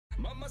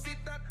Hi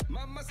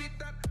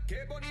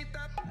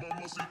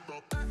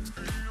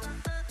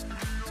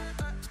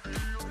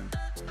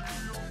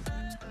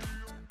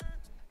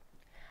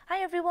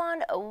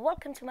everyone,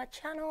 welcome to my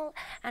channel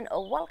and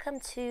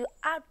welcome to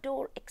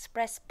Outdoor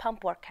Express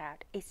Pump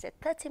Workout. It's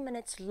 30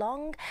 minutes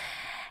long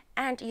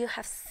and you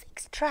have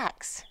 6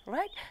 tracks,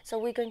 right? So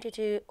we're going to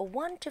do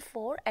 1 to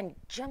 4 and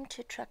jump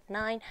to track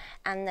 9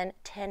 and then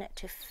 10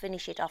 to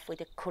finish it off with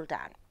a cool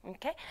down.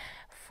 Okay,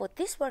 for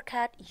this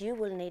workout you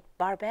will need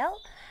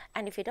barbell,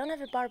 and if you don't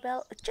have a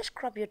barbell, just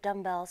grab your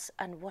dumbbells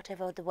and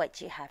whatever the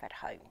weights you have at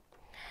home.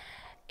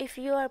 If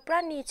you are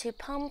brand new to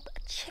pump,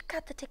 check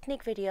out the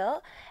technique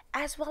video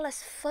as well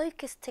as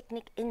focus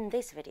technique in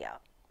this video.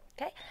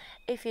 Okay,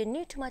 if you're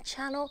new to my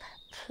channel,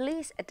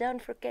 please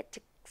don't forget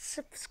to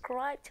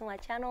subscribe to my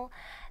channel.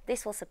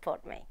 This will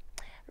support me.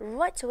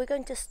 Right, so we're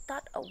going to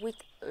start with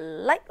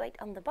lightweight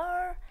on the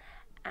bar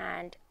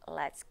and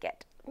let's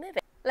get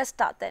moving. Let's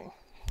start then.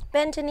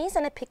 Bend your knees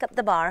and pick up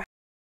the bar.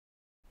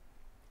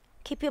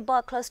 Keep your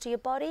bar close to your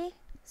body,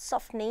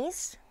 soft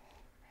knees.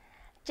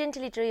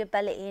 Gently draw your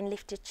belly in,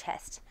 lift your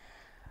chest.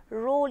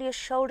 Roll your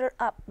shoulder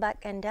up,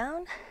 back and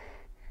down.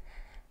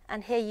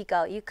 And here you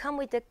go. You come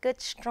with a good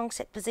strong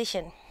set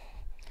position.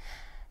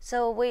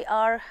 So we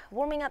are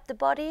warming up the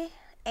body.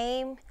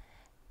 Aim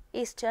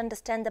is to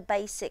understand the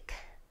basic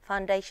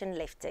foundation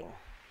lifting.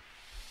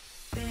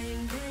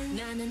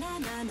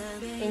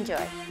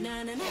 Enjoy.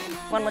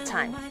 One more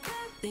time.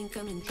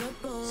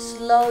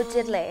 Slow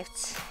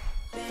deadlifts.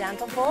 Down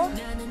for 4.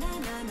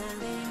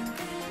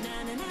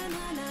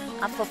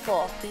 Up for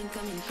 4.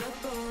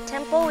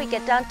 Tempo, we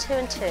get down 2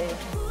 and 2.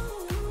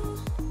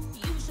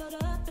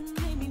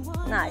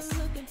 Nice.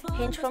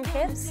 Hinge from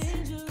hips.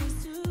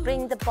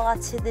 Bring the bar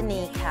to the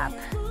kneecap.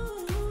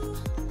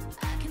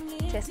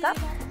 Chest up.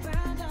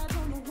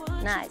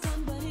 Nice.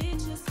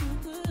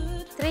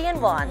 3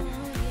 and 1.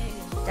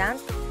 Down.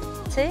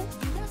 2,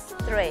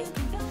 3.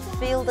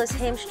 Feel those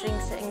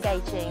hamstrings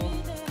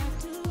engaging.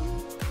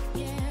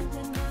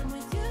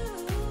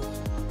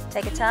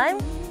 Take a time.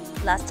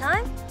 Last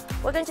time.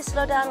 We're going to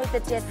slow down with the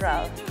dead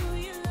row.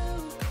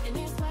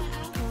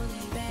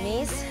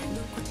 Knees,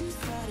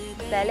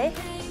 belly,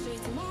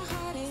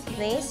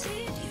 knees,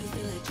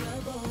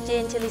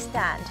 gently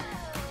stand.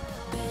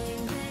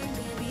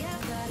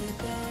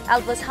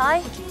 Elbows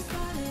high,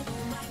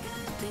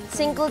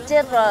 single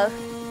dead row.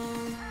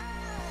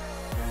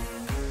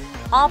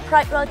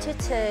 Upright row to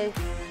 2.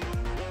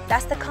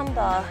 That's the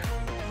combo.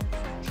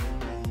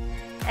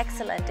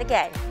 Excellent.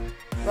 Again,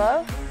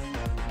 row.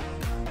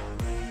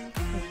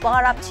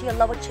 Bar up to your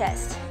lower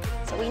chest.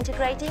 So we're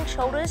integrating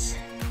shoulders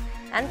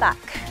and back.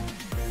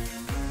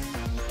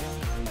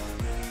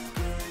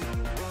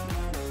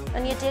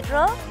 On your dead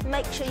row,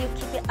 make sure you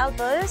keep your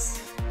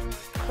elbows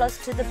close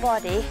to the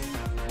body.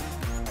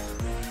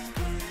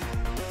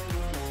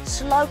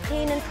 Slow,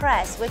 clean and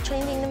press. We're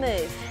changing the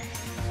move.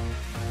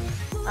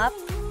 Up.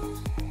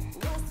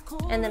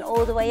 And then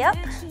all the way up.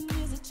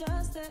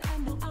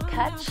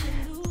 Catch.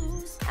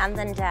 And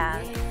then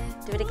down.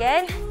 Do it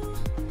again.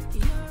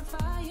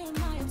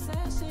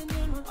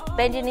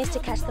 Bend your knees to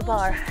catch the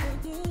bar.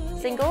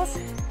 Singles.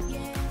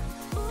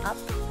 Up.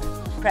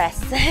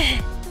 Press.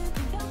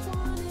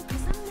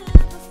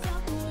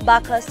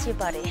 Bar close to your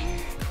body.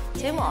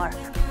 2 more.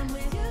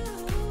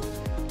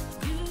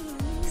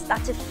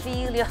 Start to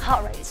feel your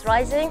heart rates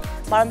rising.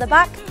 Bar on the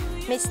back.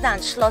 Mid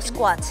stand. Slow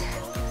squat.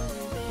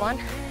 1,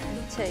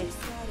 2,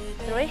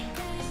 3,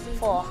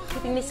 4.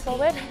 Keeping knees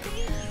forward.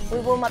 We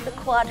warm up the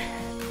quad.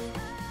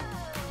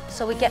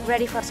 So we get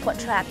ready for a squat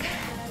track.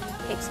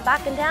 Hips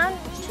back and down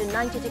to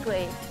 90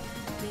 degrees.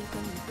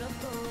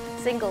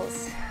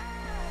 Singles.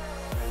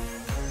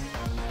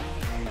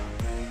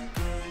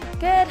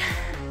 Good.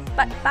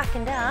 Back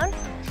and down.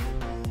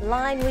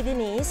 Line with your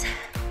knees.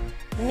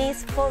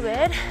 Knees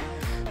forward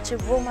to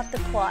warm up the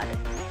quad.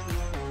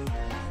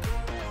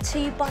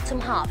 2 bottom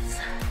halves.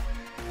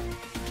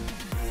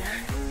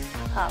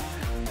 Up.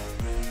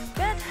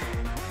 Good.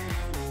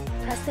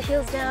 Press the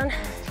heels down.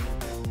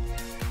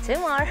 2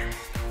 more.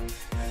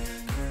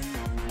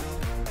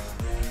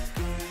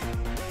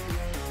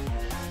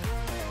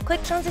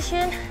 Quick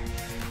transition,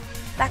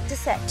 back to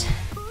set.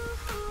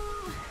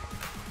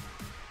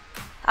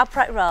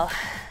 Upright row,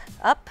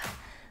 up,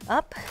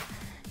 up,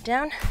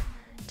 down,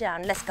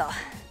 down. Let's go.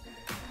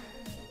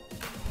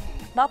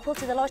 Bar pull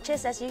to the lower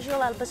chest as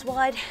usual, elbows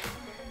wide.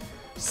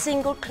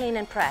 Single, clean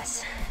and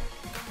press.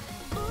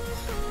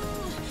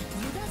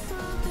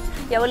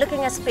 Yeah, we're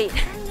looking at speed.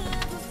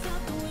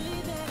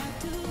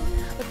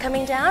 We're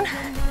coming down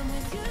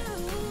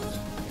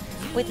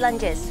with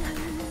lunges.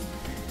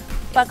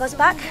 Bar goes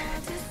back.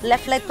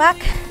 Left leg back.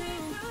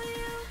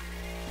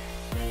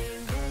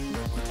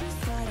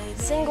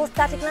 Single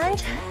static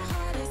lunge.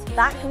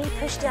 Back knee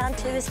push down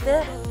towards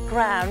the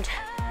ground.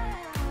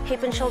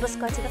 Hip and shoulders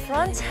go to the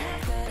front.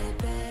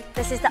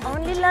 This is the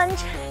only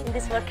lunge in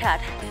this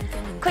workout.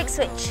 Quick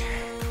switch.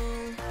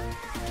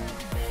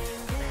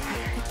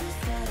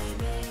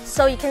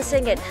 So you can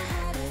sing it.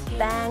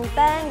 Bang,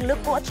 bang,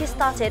 look what you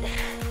started.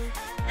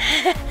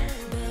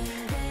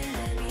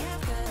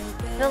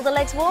 Feel the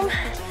legs warm?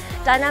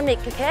 Dynamic,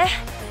 okay?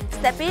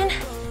 Step in,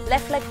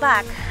 left leg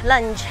back,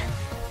 lunge.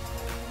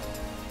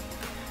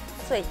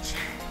 Switch.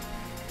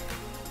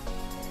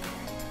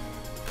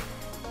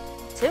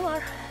 2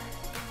 more.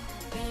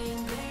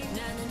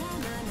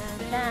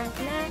 Na,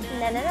 na,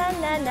 na, na,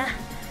 na, na.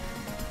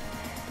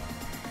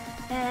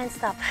 And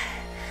stop.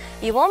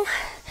 You warm?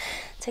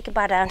 Take a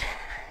bow down.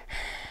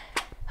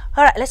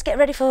 All right, let's get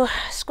ready for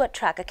squat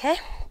track, okay?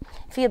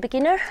 If you're a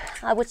beginner,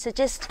 I would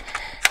suggest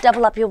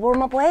double up your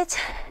warm-up weight.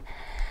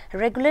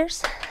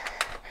 Regulars,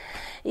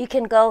 you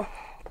can go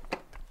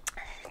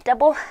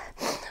double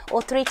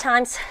or 3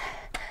 times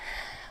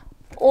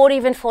or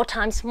even 4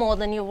 times more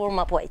than your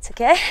warm-up weights,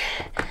 okay?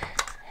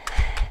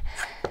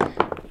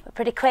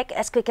 Pretty quick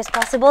as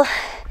possible.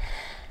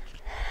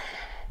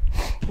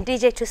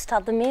 DJ to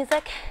start the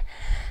music.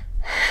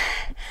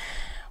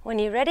 When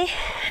you're ready,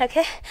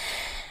 okay?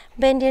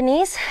 Bend your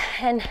knees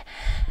and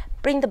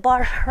bring the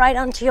bar right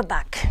onto your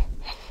back,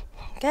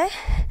 okay?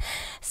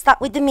 Start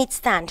with the mid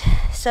stand.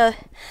 So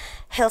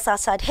heels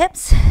outside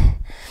hips,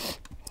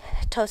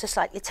 toes are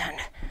slightly turned.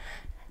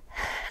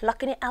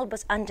 Locking your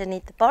elbows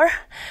underneath the bar,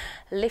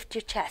 lift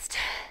your chest.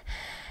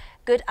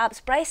 Good abs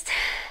braced,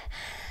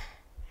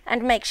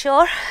 and make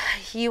sure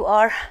you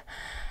are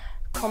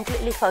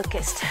completely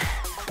focused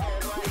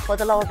for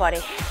the lower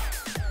body.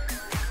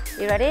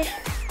 You ready?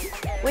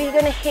 We're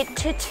gonna hit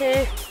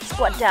 2-2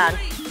 squat down.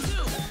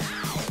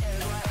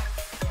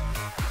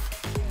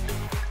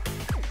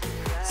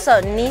 So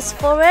knees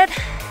forward,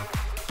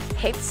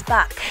 hips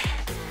back,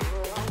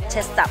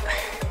 chest up.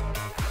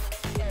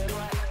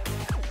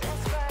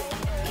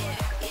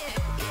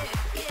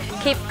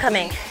 Keep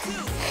coming.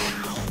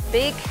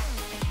 Big.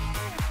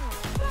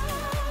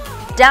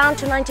 Down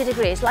to 90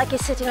 degrees, like you're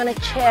sitting on a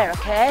chair,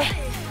 okay?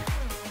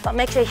 But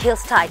make sure your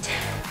heels tight.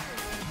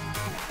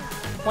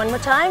 One more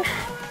time.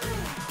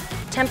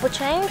 Tempo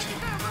change.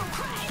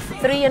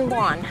 3 and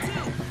 1.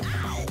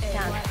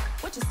 Down.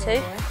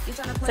 2,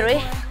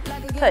 3.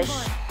 Push.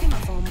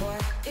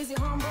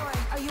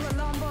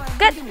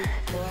 Good.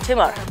 2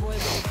 more.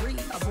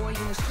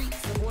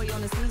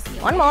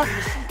 1 more.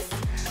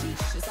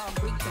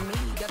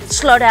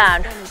 Slow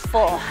down.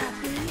 4.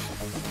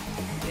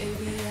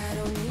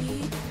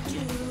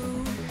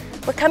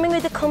 We're coming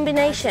with a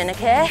combination,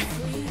 okay?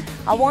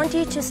 I want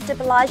you to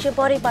stabilize your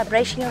body by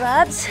bracing your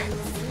abs.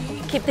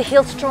 Keep the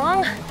heels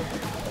strong.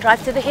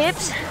 Drive to the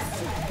hips.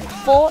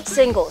 4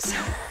 singles.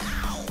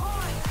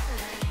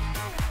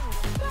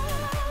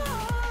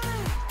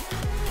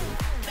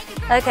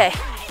 Okay,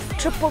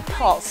 triple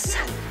pulse.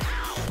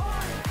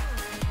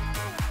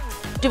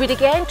 Do it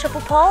again,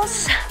 triple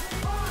pulse.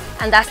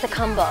 And that's the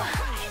combo.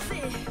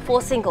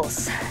 4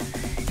 singles.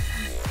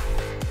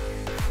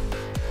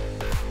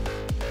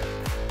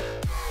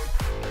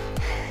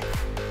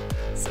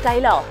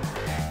 Stay low.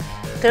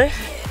 3,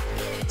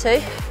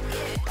 2,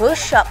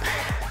 push up.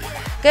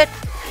 Good.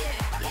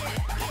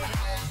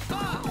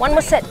 1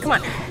 more set, come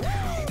on.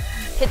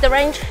 Hit the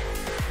range.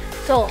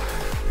 So,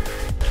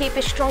 keep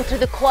it strong through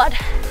the quad.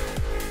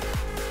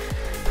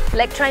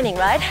 Leg training,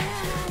 right?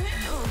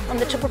 On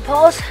the triple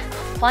pulse,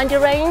 find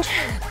your range.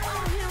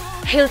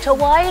 Heel toe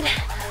wide.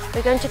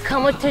 We're going to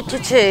come with 2,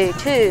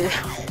 2.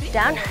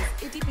 Down.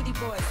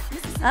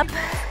 Up.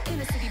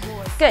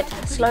 Good.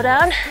 Slow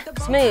down.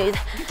 Smooth.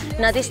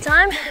 Now this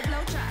time,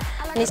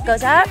 knees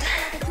goes out.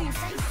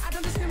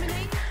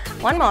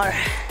 1 more.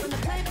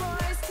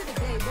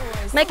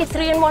 Make it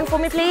 3 and 1 for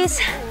me,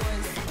 please.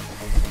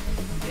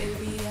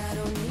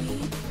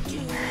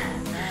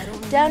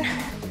 Down.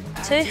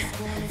 2,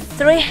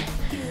 3.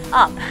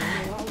 Up.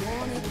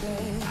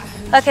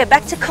 Okay,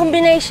 back to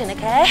combination,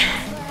 okay?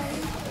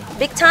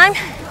 Big time.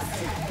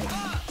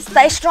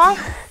 Stay strong.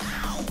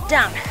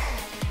 Down.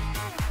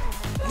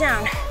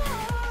 Down.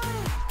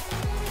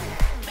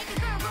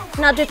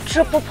 Now do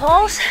triple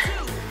pulse.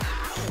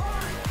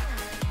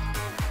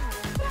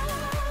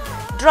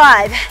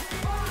 Drive.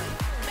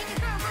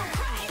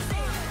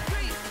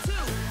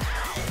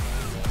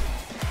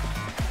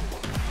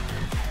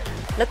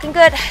 Looking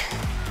good.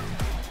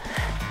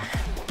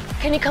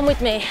 Can you come with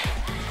me?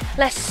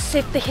 Let's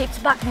sit the hips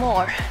back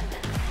more.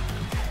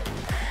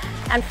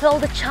 And feel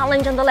the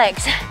challenge on the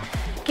legs.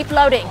 Keep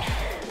loading.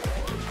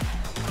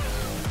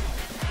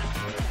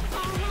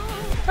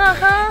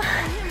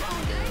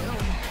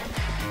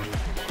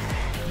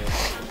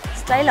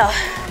 Stay low.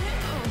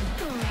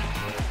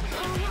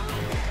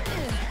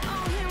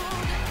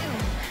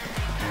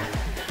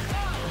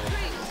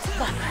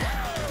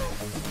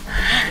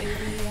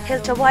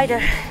 Heel toe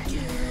wider.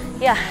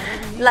 Yeah,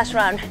 last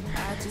round.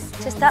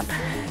 Chest up.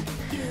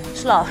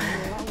 Slow.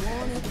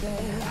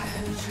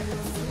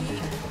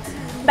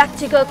 Back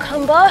to go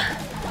combo.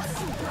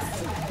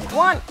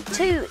 1,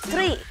 2,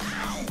 3.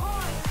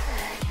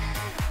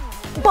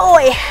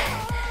 Boy,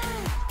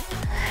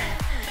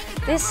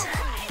 this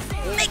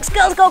makes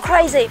girls go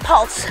crazy.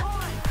 Pulse.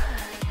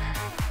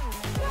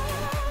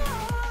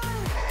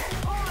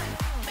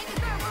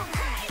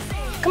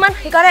 Come on,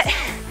 you got it.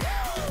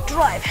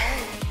 Drive.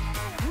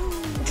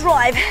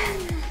 Drive.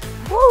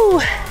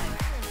 Woo.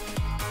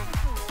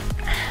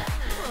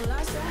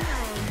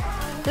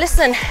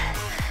 Listen,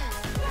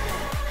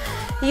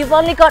 you've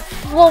only got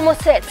 4 more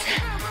sets.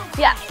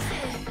 Yeah,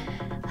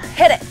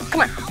 hit it,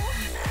 come on.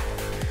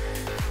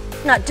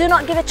 Now, do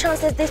not give a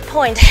chance at this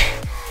point.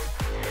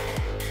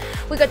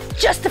 We got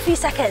just a few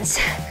seconds.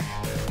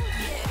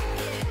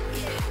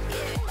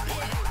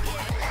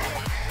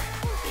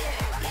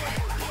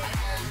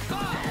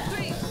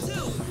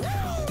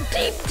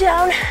 Deep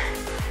down.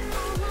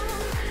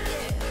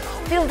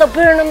 Feel the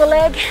burn on the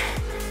leg.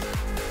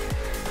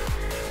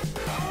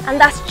 And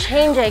that's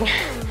changing.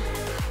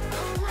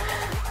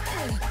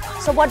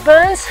 So what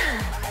burns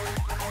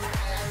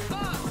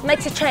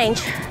makes a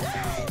change.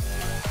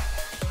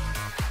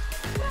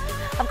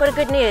 I've got a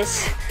good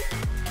news.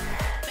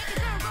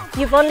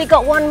 You've only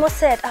got 1 more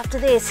set after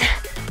this.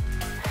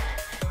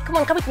 Come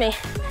on, come with me.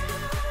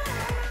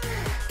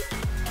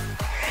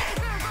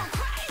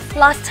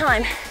 Last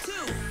time.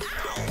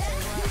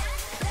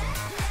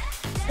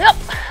 Yep,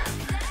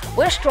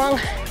 we're strong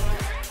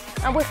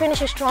and we're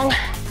finishing strong.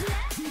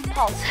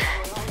 Pulse.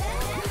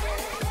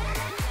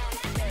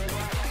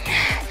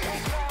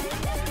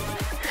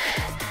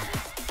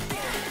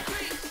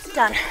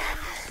 Done.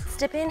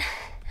 Step in,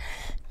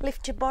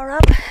 lift your bar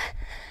up,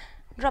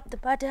 drop the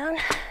bar down,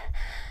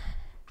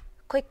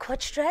 quick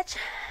quad stretch,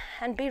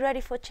 and be ready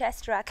for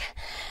chest rack.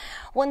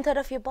 1/3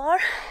 of your bar,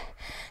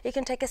 you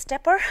can take a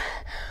stepper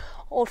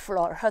or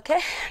floor,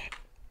 okay?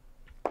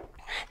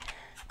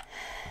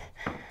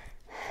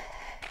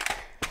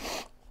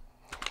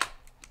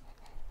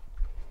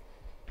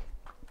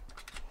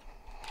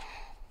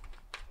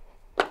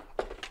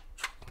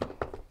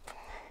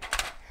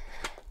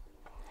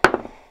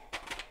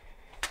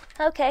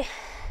 Okay,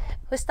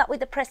 we'll start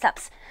with the press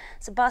ups.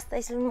 So bar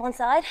stays on one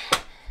side.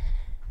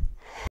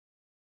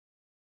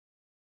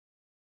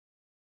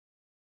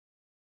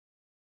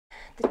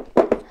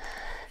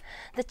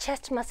 The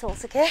chest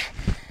muscles, okay?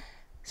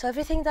 So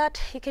everything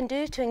that you can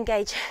do to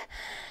engage.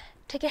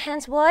 Take your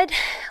hands wide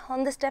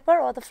on the stepper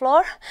or the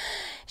floor.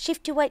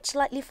 Shift your weight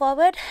slightly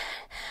forward.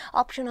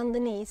 Option on the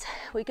knees.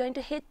 We're going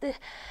to hit the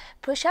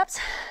push-ups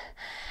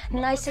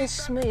nice and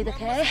smooth,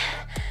 okay?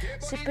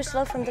 Super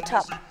slow from the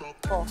top.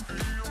 4,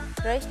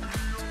 3,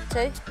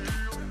 2,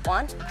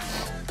 1,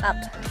 up.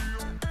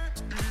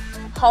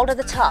 Hold at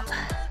the top.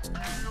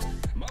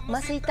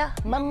 Mamacita,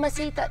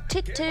 mamacita,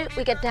 tick 2,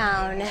 we get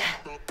down.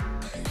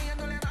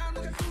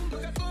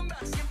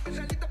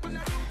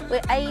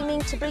 We're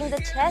aiming to bring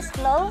the chest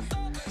low,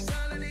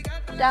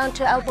 down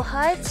to elbow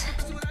height,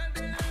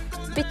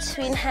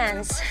 between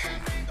hands.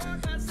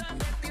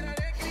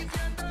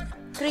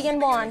 3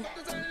 and 1.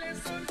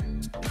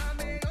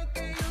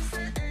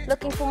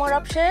 Looking for more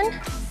option?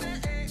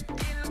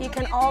 You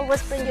can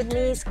always bring your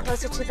knees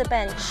closer to the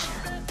bench.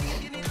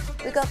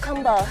 We got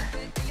combo.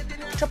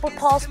 Triple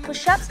pulse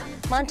push-ups,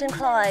 mountain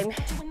climb.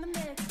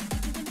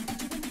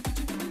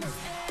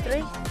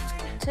 3,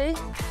 2,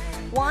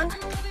 1,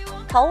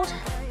 hold.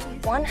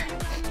 1,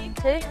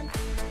 2,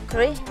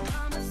 3,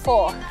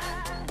 4.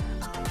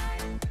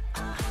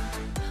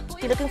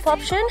 You're looking for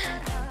option?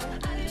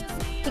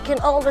 You can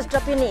always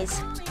drop your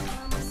knees,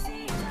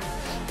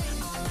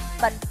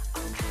 but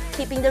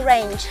keeping the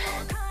range.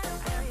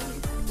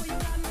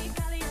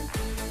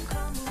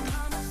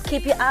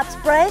 Keep your abs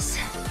braced,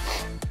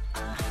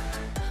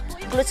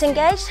 glutes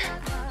engaged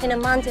in a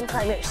mountain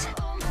climbers.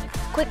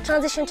 Quick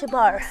transition to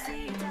bar.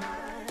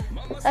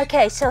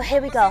 Okay, so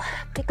here we go.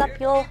 Pick up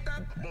your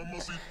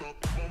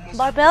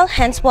barbell,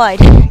 hands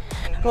wide.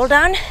 Roll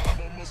down.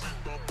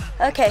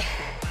 Okay.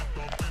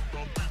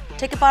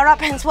 Take a bar up,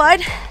 hands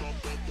wide.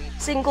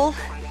 Single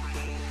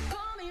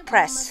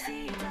press.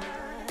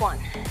 1,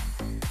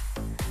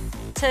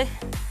 2.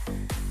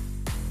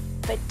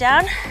 Put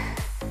down.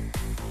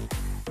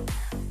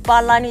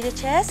 Bar line with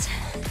the chest.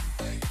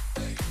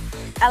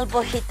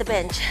 Elbow hit the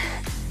bench.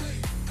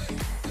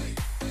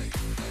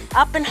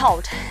 Up and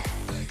hold.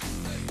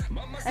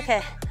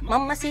 Okay.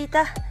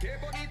 Mamacita.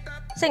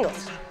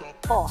 Singles.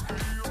 4,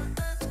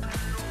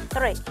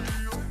 3,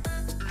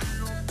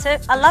 2.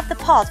 I love the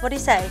pause. What do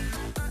you say?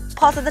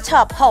 Pause at the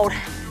top. Hold.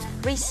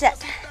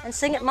 Reset. And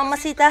sing it,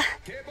 mamacita.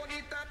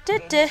 Do,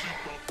 do.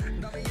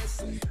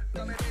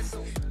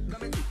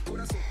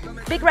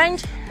 Big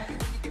range.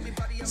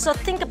 So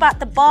think about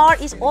the bar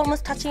is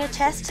almost touching your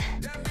chest.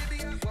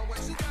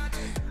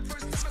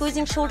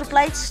 Squeezing shoulder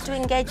blades to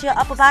engage your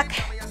upper back.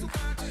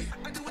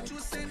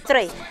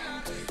 3.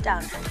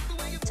 Down.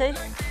 2,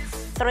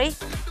 3.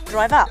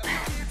 Drive up.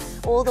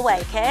 All the way,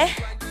 okay?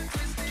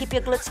 Keep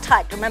your glutes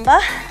tight, remember?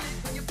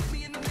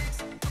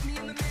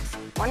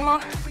 1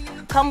 more.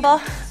 Combo.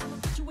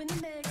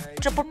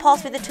 Triple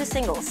pulse with the 2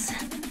 singles.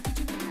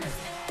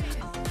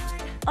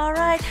 All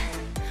right.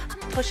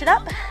 Push it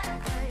up.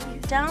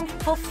 Down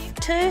for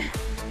 2.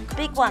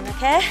 Big one,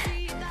 okay?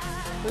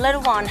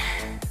 Little one.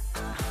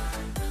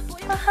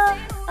 Aha,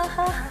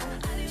 aha.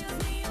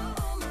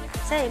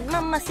 Say,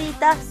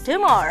 mamacita. 2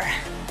 more.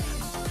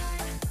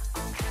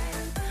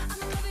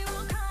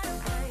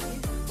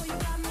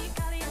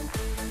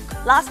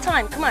 Last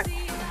time, come on.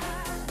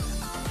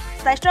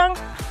 Stay strong.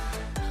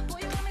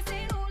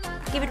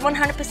 Give it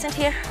 100%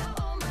 here.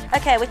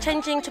 Okay, we're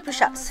changing to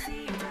push-ups.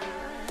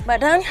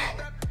 Badan,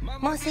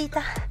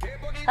 Mamacita.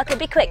 Okay,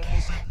 be quick.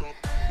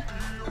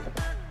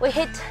 We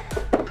hit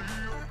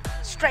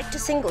straight to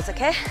singles,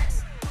 okay?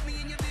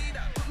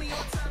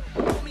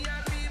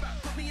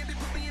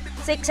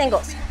 6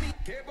 singles.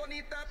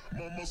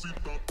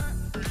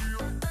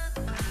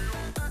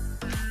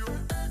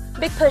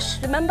 Big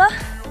push, remember?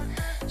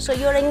 So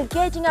you're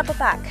engaging upper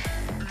back.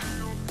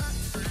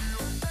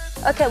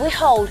 Okay, we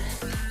hold.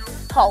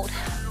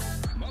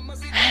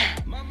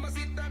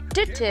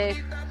 Do.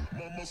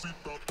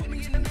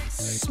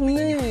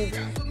 Smooth.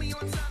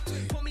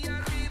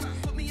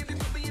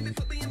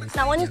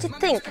 Now I want you to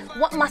think,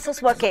 what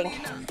muscles working?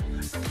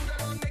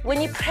 When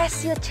you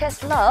press your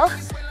chest low,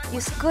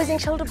 you're squeezing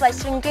shoulder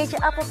blades to engage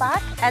your upper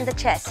back and the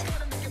chest.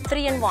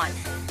 3 and 1.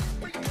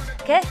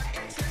 Okay?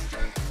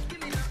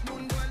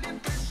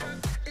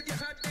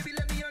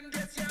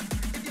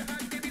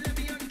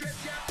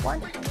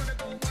 One,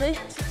 2,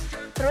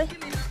 3.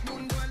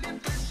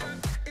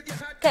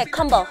 Okay,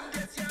 combo.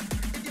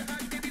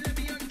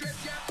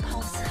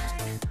 Pulse.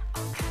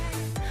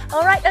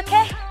 All right,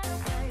 okay.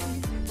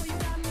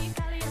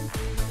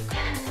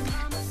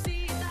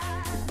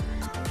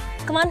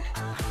 Come on.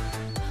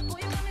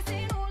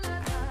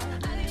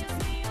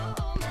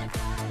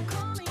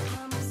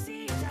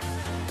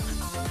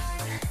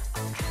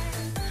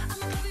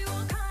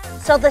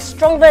 So the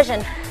strong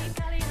version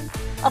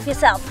of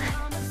yourself.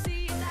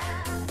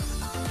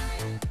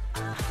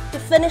 To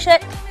finish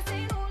it.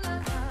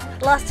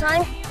 Last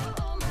time.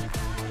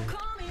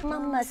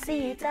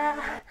 Mamacita.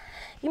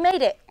 You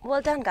made it.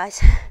 Well done,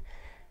 guys.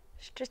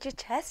 Stretch your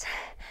chest.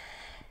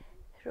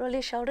 Roll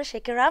your shoulders,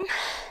 shake your arm.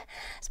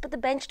 Let's put the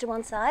bench to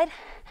one side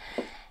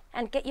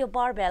and get your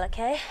barbell,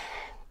 okay?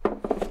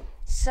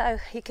 So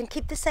you can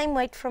keep the same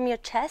weight from your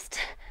chest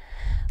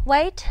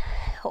weight,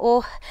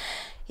 or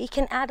you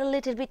can add a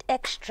little bit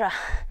extra.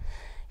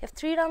 You have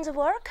 3 rounds of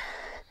work.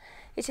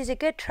 This is a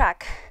good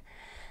track.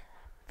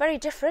 Very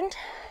different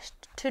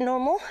to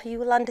normal, you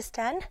will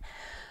understand.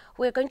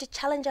 We're going to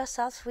challenge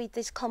ourselves with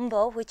this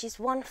combo, which is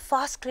 1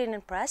 fast clean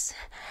and press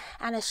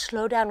and a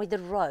slow down with the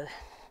row.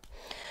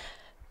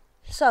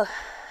 So,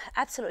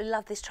 absolutely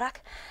love this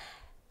track.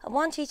 I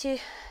want you to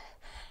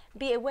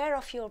be aware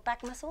of your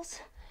back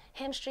muscles,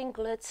 hamstring,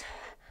 glutes,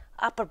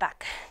 upper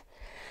back.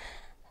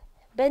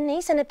 Bend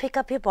knees and pick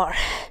up your bar.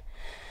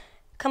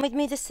 Come with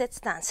me to sit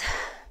stance.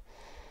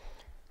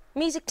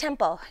 Music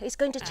tempo is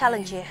going to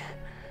challenge you.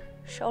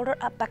 Shoulder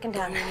up, back and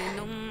down.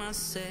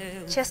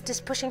 Chest is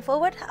pushing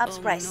forward, abs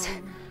brace.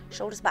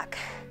 Shoulders back.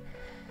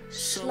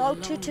 Slow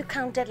 2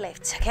 count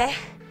deadlifts, okay?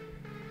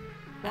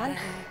 1,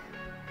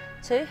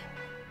 2,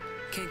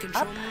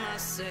 up,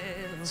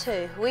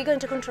 2. We're going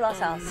to control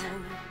ourselves.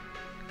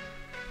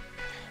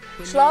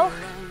 Slow,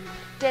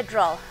 dead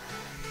roll.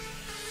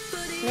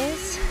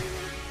 Knees,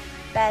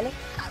 belly,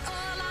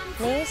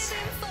 knees,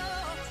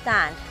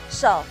 stand.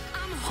 So,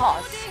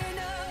 pause.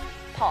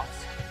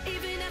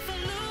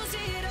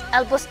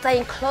 Elbows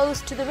staying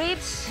close to the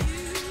ribs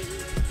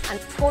and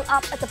pull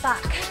up at the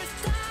back.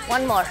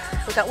 1 more.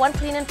 We got 1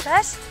 clean and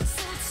press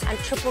and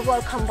triple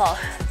roll combo.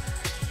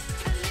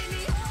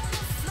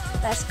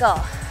 Let's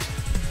go.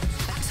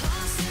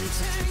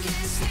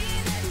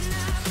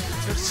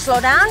 Slow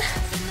down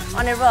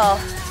on a roll.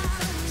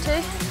 2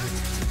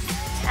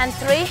 and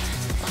 3.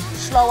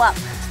 Slow up.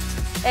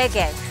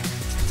 Again.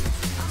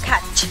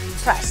 Catch,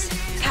 press,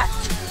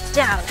 catch,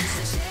 down.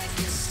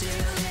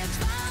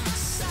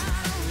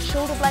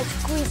 Shoulder blades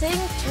squeezing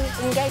to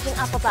engaging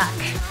upper back.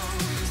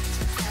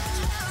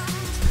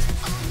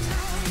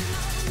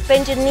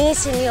 Bend your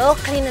knees in your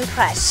clean and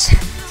press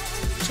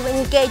to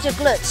engage your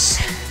glutes.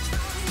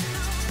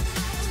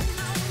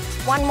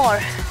 1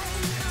 more.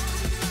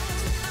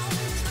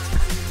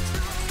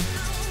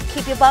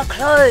 Keep your bar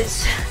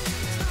closed.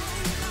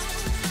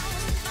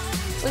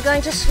 We're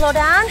going to slow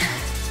down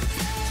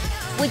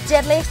with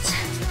deadlift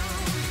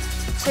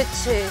to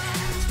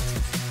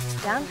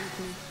 2. Down,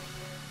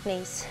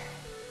 knees.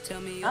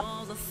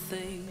 Up,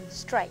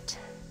 straight.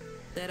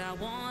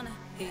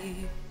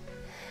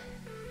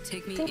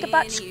 Think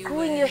about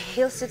screwing your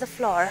heels to the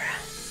floor.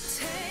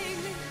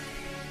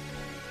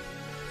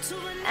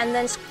 And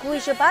then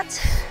squeeze your butt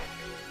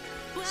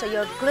so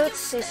your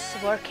glutes is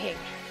working.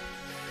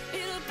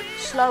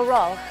 Slow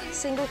roll,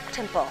 single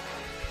tempo.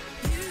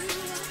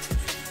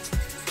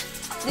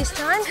 This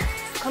time,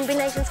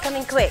 combinations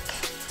coming quick.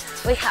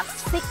 We have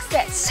 6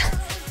 sets.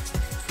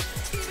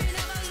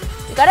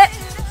 You got it?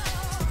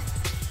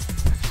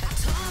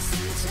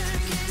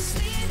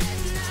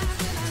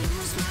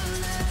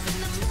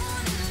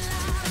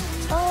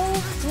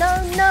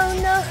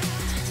 No.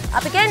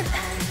 Up again.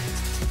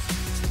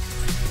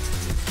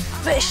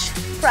 Push,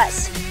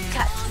 press,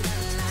 catch.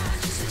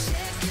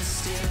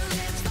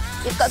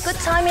 You've got good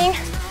timing,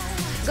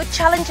 good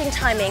challenging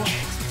timing.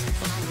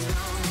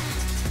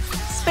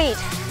 Speed.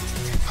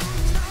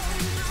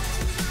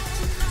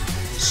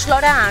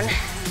 Slow down.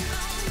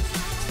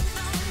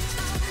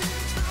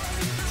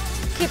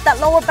 Keep that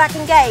lower back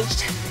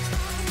engaged.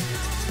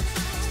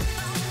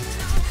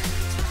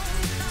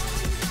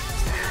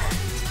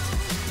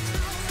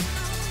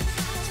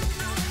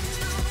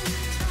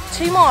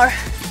 2 more.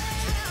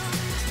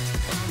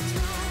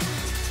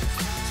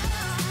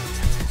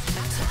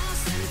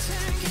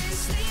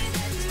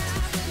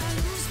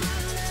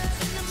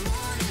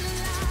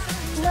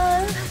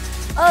 No.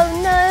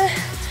 Oh no.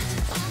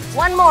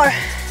 1 more.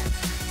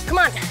 Come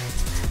on.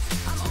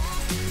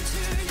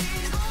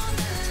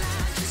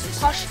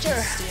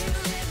 Posture.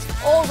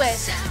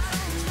 Always.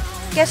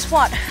 Guess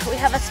what? We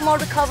have a small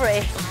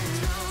recovery.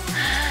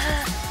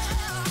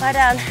 Lie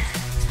down.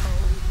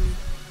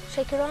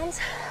 Shake your arms.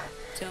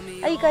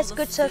 Are you guys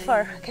good so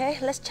far? Okay,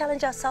 let's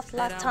challenge ourselves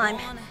last time.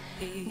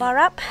 Bar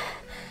up,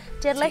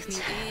 deadlift,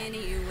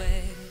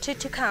 2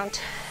 to count.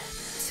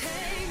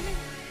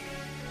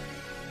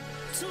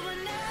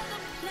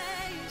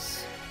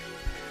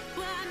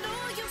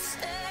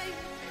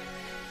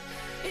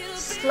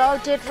 Slow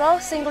dead row,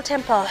 single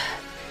tempo.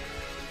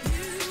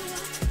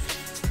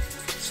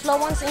 Slow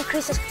ones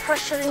increases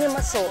pressure in your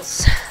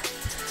muscles.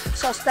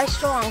 So stay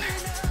strong.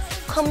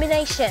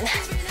 Combination,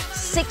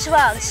 6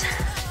 rounds.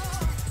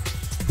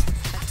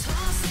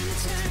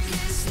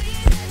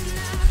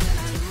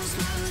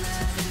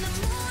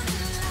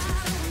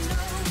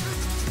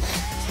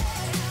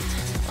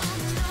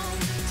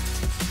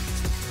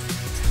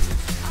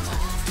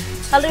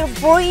 A little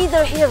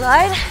breather here,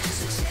 right?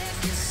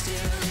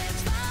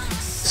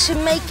 To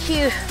make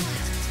you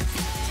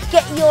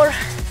get your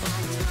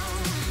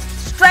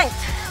strength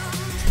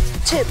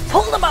to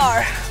pull the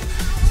bar.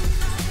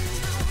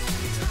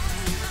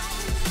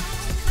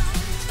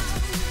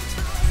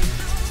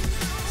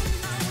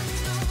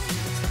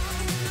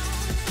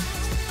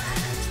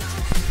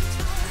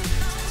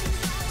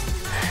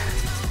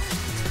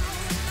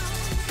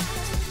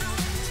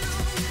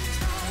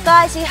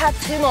 Guys, you have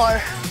 2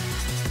 more.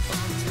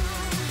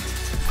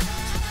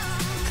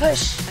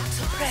 Push,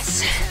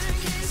 press,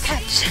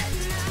 catch.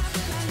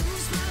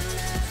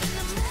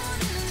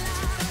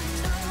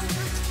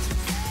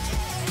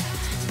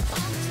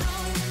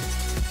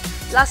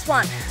 Last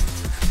one.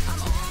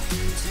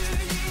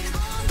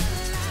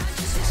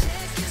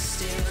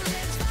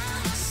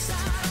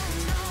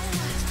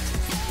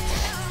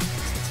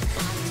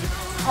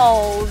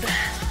 Hold.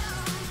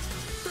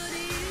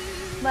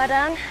 Well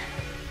done.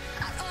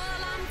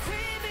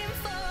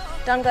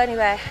 Don't go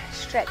anywhere.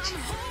 Stretch.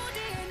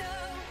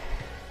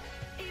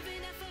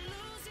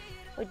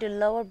 We do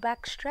lower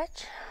back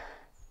stretch.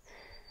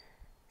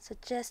 So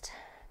just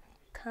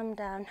come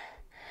down.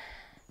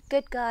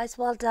 Good guys,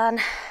 well done.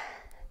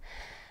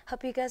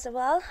 Hope you guys are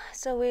well.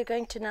 So we're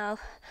going to now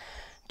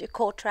do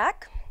core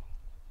track.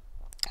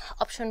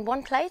 Option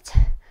 1 plate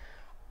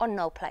or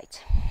no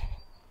plate.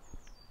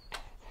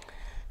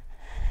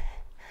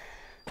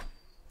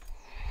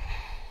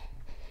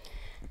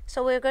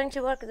 So we're going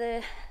to work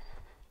the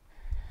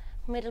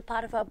middle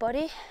part of our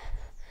body,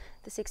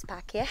 the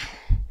 6-pack, yeah?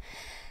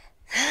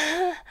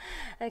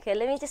 Okay,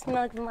 let me just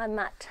move my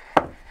mat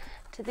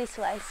to this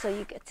way so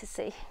you get to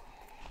see.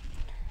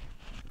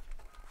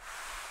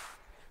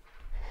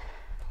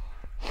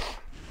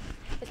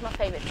 It's my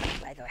favorite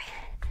track, by the way,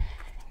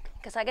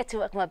 because I get to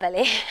work my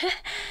belly.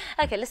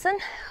 Okay, listen,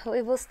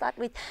 we will start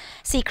with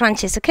C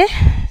crunches, okay?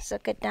 So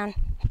get down.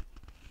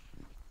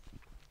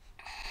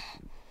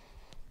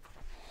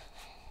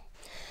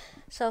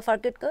 So far,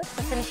 good, good.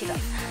 Let's finish it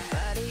off.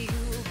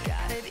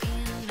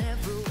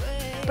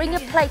 Bring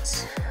your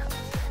plates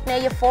near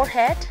your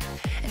forehead.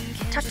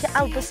 Tuck your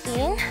elbows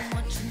in.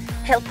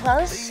 Heel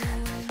close.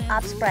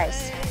 Abs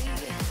brace.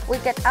 We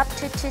get up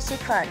to 2C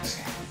crunch.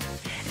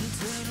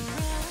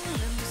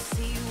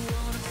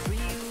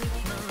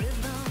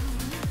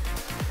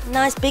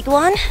 Nice big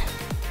one.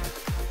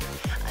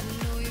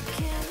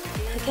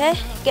 Okay,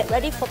 get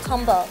ready for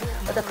combo.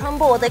 Or the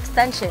combo or the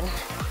extension.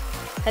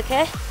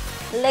 Okay,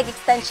 leg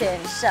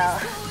extension. So,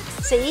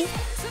 C,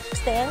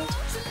 extend,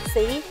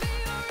 C,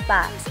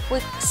 back.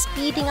 We're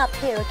speeding up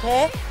here,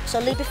 okay? So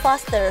a little bit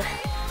faster.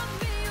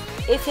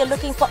 If you're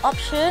looking for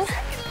option,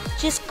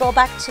 just go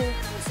back to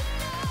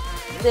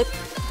the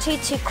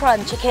TT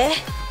crunch, okay?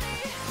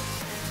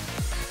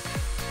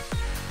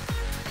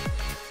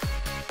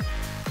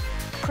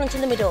 Crunch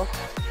in the middle.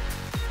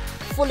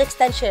 Full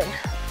extension.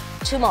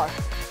 2 more.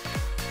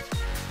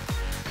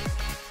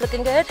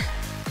 Looking good?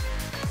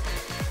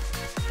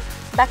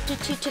 Back to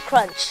TT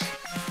crunch.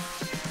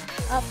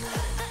 Up,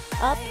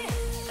 up,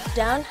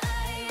 down,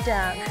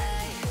 down,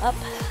 up,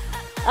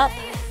 up.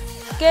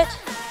 Good.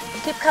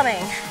 Keep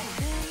coming.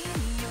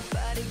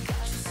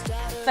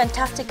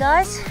 Fantastic,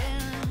 guys.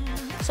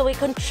 So we're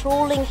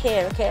controlling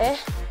here, okay?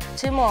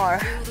 2 more.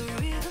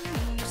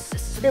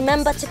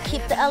 Remember to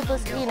keep the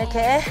elbows in,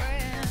 okay?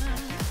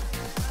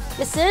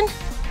 Listen.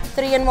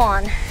 3 and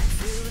 1.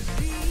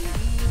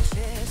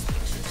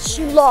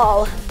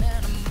 Slow.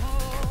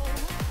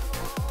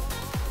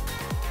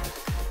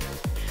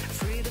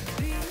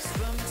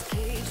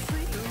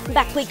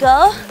 Back we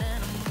go.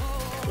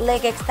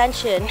 Leg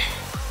extension.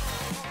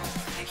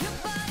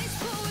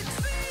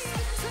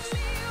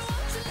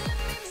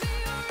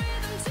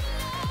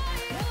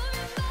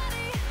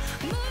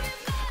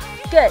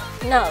 Good.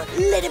 Now, a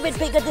little bit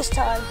bigger this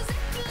time.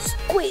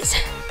 Squeeze.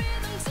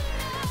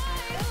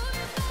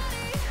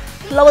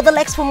 Lower the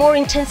legs for more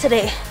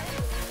intensity.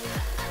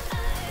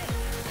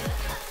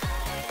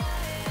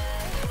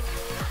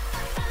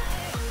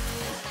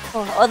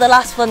 Or the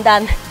last one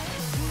done.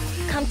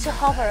 Come to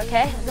hover,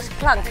 okay? Just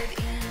plank.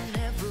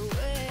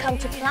 Come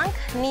to plank,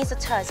 knees or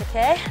toes,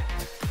 okay?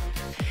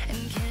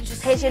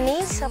 Here's your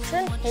knees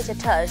option, here's your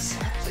toes.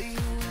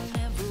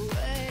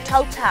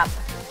 Toe tap.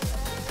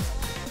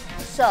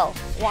 So,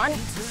 1,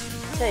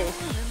 2,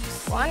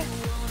 1,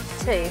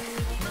 2.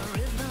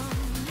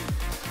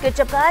 Good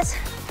job, guys.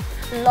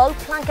 Low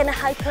plank and a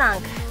high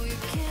plank.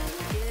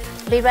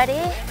 Be ready.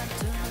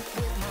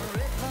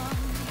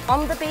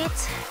 On the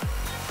beat.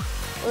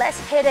 Let's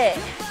hit it.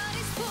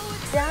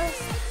 Down,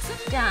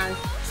 down,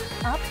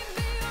 up,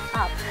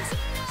 up.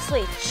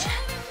 Switch.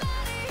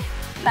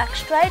 Back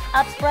straight,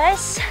 up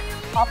press.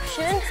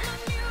 Option.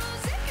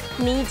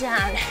 Knee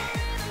down.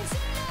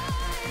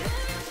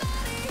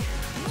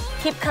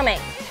 Keep coming.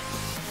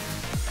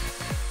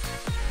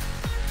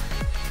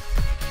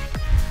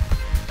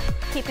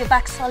 Keep your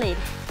back solid,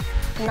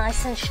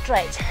 nice and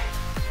straight.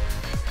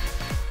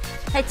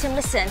 Hey team,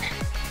 listen.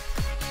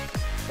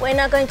 We're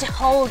not going to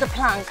hold the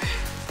plank.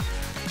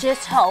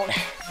 Just hold.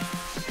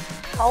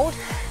 Hold.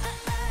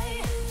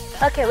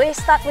 Okay, we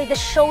start with the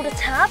shoulder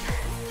tap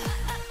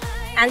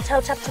and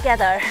toe tap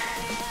together.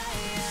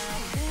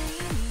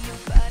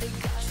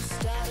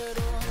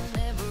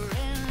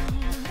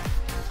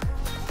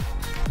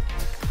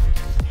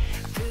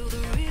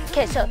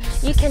 Okay, so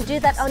you can do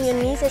that on your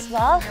knees as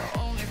well.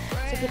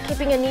 So if you're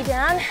keeping your knee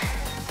down,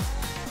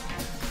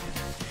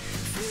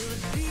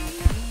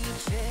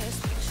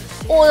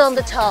 or on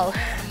the toe.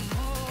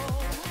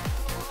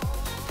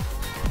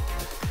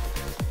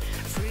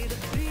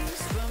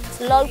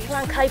 Low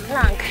plank, high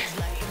plank.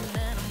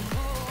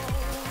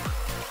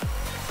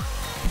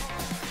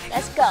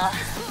 Let's go.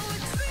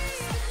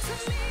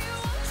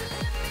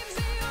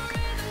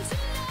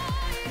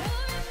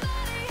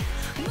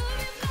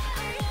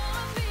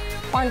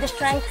 Find the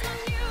strength.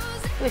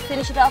 We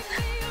finish it off.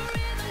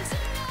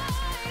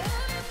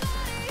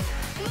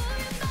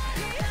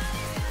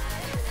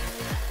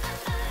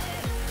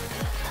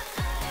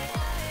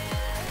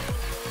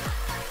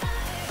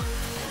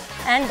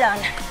 And done.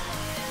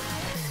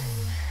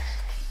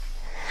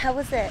 How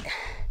was it?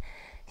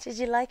 Did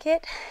you like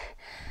it?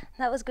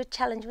 That was a good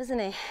challenge,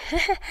 wasn't it?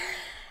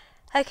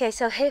 Okay,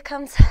 so here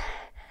comes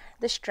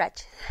the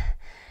stretch.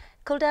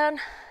 Cool down,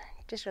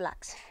 just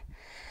relax.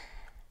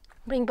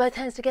 Bring both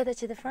hands together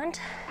to the front.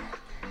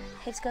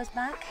 Hips goes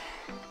back.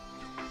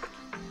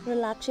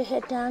 Relax your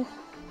head down.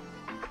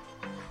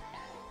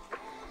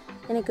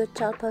 In a good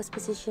child pose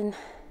position.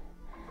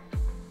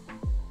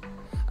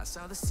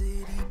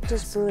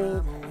 Just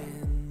breathe.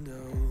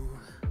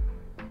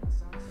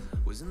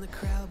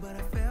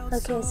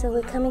 Okay, so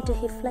we're coming to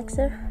hip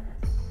flexor.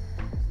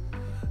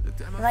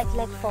 Right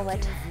leg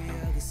forward.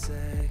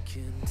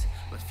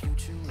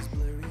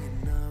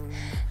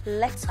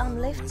 Left arm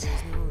lift.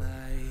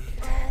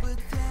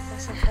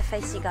 So her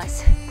face, you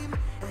guys.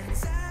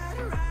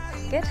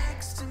 Good.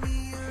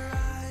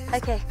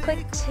 Okay,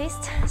 quick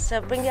twist.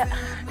 So bring your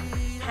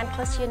hand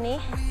close to your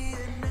knee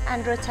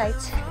and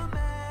rotate.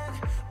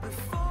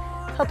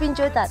 Hope you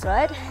enjoyed that,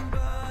 right?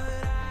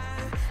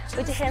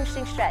 With your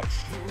hamstring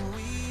stretch.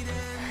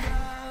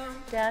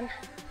 Down.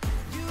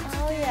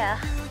 Oh yeah.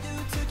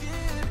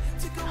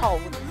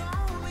 Hold.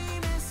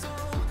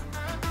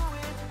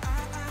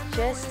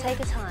 Just take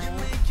your time.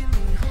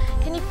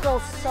 Can you feel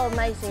so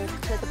amazing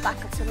to the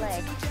back of the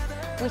leg,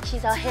 which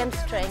is our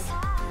hamstring?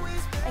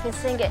 I can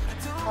sing it.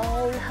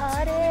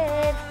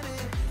 Wholehearted.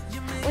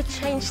 We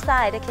change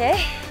side,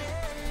 okay?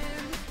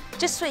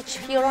 Just switch,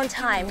 you're on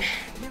time.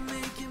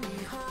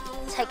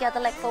 Take your other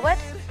leg forward.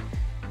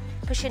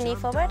 Push your knee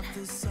forward.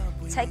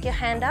 Take your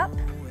hand up.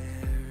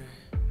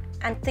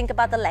 And think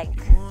about the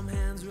length.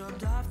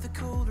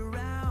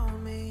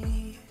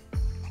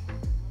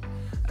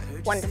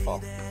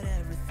 Wonderful.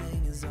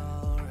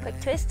 Quick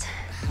twist.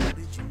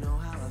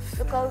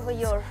 Look over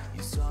your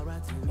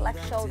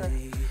left shoulder.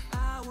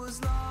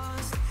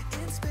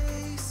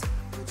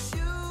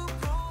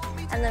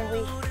 And then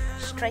we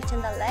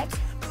straighten the leg.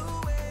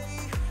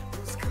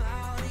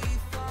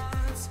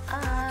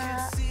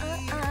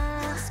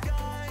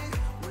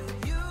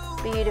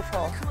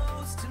 Beautiful.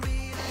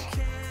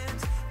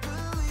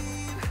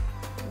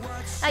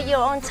 At your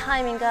own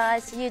timing,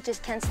 guys, you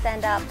just can't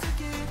stand up.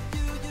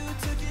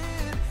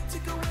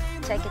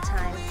 Take your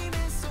time.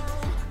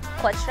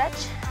 Quad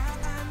stretch.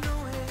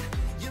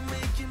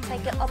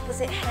 Take your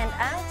opposite hand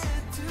out.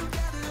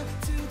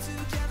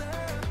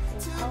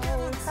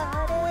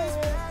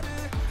 Wholehearted.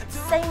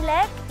 Same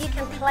leg, you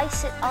can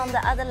place it on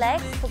the other leg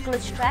for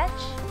glute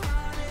stretch.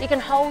 You can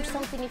hold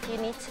something if you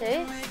need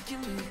to.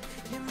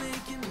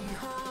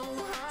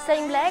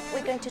 Same leg,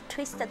 we're going to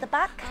twist at the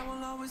back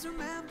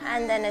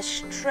and then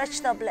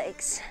stretch the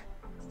legs.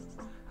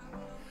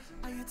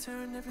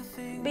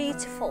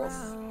 Beautiful.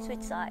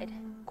 Switch side,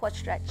 quad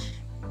stretch.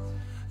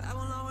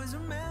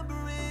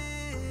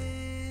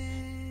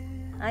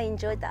 I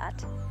enjoyed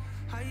that,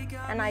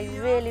 and I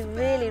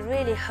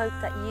really hope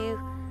that you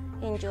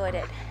enjoyed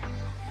it.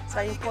 It's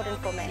very important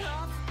for me.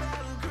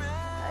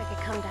 Okay,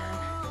 come down.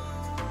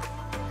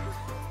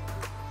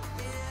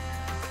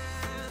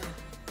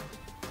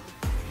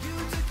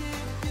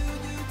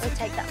 We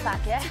take that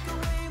back, yeah?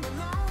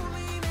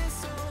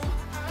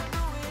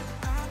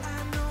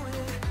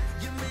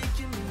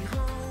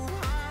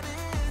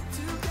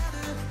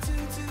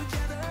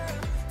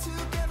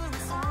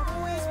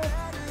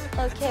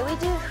 Okay, we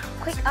do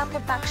quick upper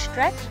back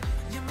stretch.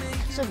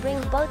 So bring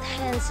both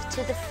hands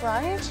to the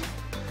front,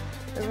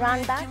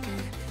 run back,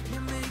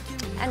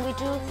 and we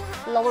do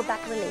lower back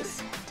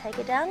release. Take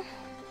it down.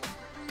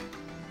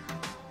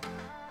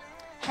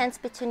 Hands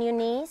between your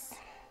knees.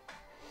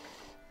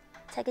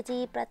 Take a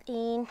deep breath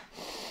in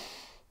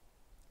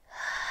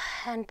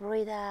and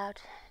breathe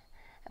out.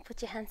 And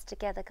put your hands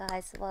together,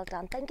 guys. Well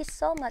done. Thank you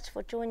so much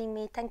for joining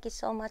me. Thank you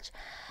so much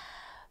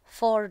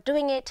for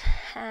doing it,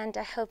 and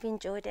I hope you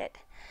enjoyed it.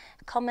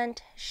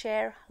 Comment,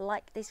 share,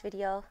 like this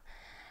video,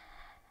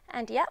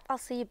 and yeah, I'll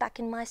see you back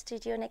in my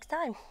studio next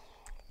time.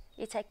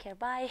 You take care.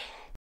 Bye.